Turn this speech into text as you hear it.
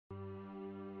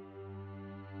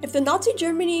If the Nazi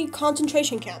Germany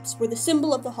concentration camps were the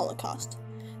symbol of the Holocaust,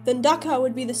 then Dachau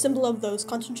would be the symbol of those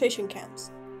concentration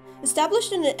camps.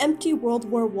 Established in an empty World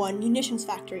War I munitions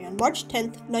factory on March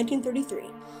 10, 1933,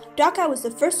 Dachau was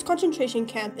the first concentration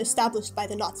camp established by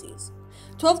the Nazis.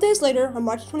 12 days later, on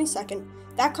March 22nd,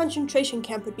 that concentration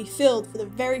camp would be filled for the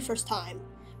very first time,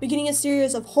 beginning a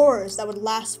series of horrors that would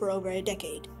last for over a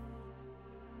decade.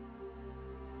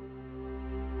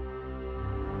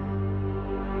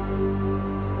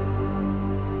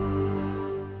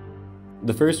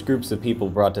 The first groups of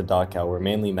people brought to Dachau were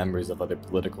mainly members of other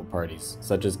political parties,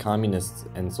 such as communists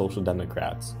and social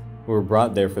democrats, who were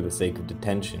brought there for the sake of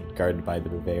detention, guarded by the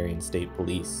Bavarian state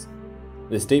police.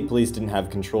 The state police didn't have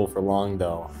control for long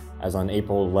though, as on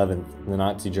April 11th, the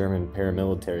Nazi German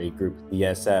paramilitary group, the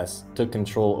SS, took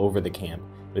control over the camp,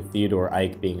 with Theodor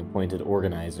Eicke being appointed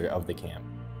organizer of the camp.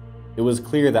 It was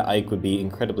clear that Eicke would be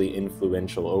incredibly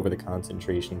influential over the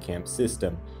concentration camp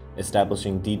system,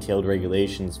 establishing detailed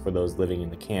regulations for those living in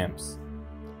the camps.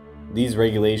 These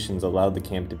regulations allowed the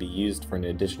camp to be used for an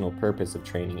additional purpose of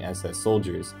training SS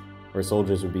soldiers, where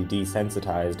soldiers would be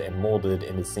desensitized and molded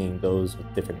into seeing those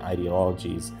with different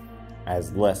ideologies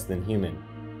as less than human.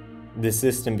 This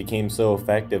system became so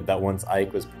effective that once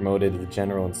Eicke was promoted to the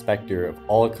general inspector of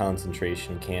all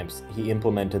concentration camps, he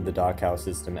implemented the Dachau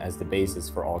system as the basis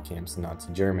for all camps in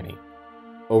Nazi Germany.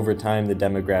 Over time, the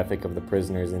demographic of the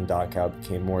prisoners in Dachau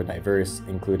became more diverse,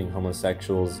 including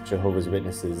homosexuals, Jehovah's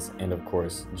Witnesses, and of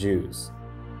course, Jews.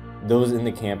 Those in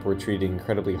the camp were treated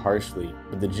incredibly harshly,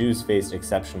 but the Jews faced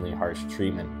exceptionally harsh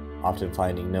treatment, often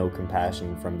finding no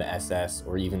compassion from the SS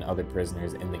or even other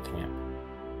prisoners in the camp.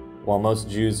 While most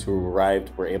Jews who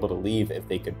arrived were able to leave if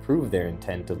they could prove their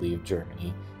intent to leave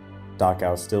Germany,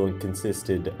 Dachau still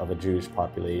consisted of a Jewish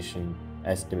population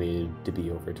estimated to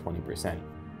be over 20%.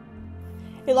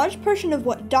 A large portion of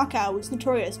what Dachau was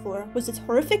notorious for was its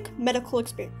horrific medical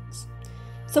experiments.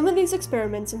 Some of these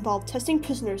experiments involved testing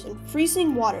prisoners in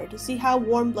freezing water to see how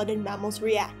warm-blooded mammals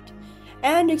react,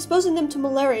 and exposing them to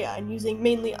malaria and using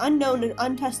mainly unknown and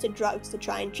untested drugs to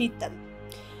try and treat them.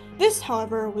 This,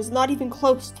 however, was not even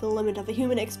close to the limit of the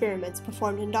human experiments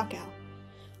performed in Dachau.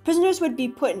 Prisoners would be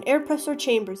put in air pressure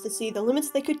chambers to see the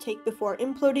limits they could take before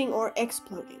imploding or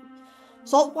exploding.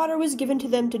 Salt water was given to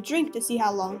them to drink to see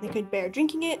how long they could bear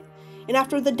drinking it, and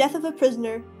after the death of a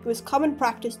prisoner, it was common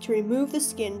practice to remove the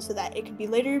skin so that it could be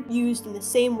later used in the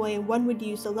same way one would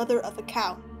use the leather of a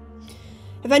cow.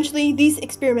 Eventually, these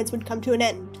experiments would come to an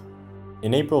end.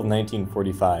 In April of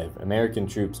 1945, American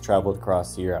troops traveled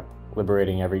across Europe,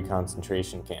 liberating every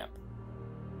concentration camp.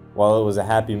 While it was a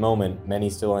happy moment, many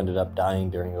still ended up dying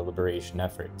during the liberation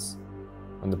efforts.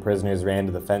 When the prisoners ran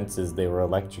to the fences, they were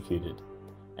electrocuted,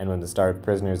 and when the starved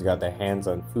prisoners got their hands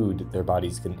on food, their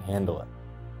bodies couldn't handle it.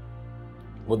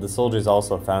 What the soldiers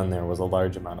also found there was a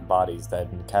large amount of bodies that had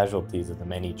been casualties of the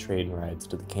many train rides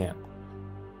to the camp.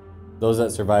 Those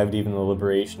that survived even the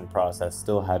liberation process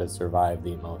still had to survive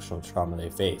the emotional trauma they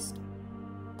faced.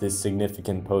 This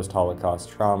significant post-Holocaust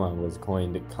trauma was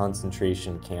coined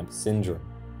concentration camp syndrome,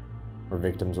 where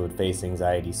victims would face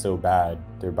anxiety so bad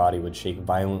their body would shake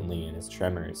violently in its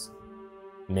tremors.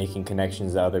 Making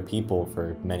connections to other people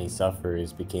for many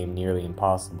sufferers became nearly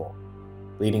impossible,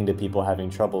 leading to people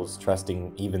having troubles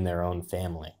trusting even their own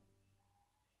family.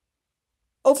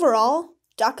 Overall,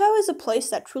 Dachau is a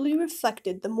place that truly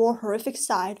reflected the more horrific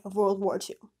side of World War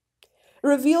II. It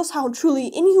reveals how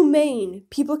truly inhumane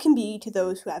people can be to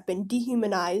those who have been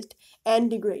dehumanized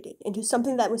and degraded into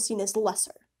something that was seen as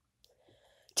lesser.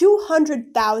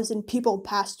 200,000 people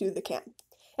passed through the camp,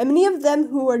 and many of them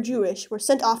who were Jewish were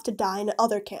sent off to die in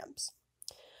other camps.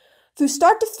 Through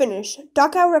start to finish,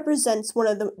 Dachau represents one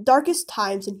of the darkest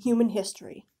times in human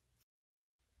history.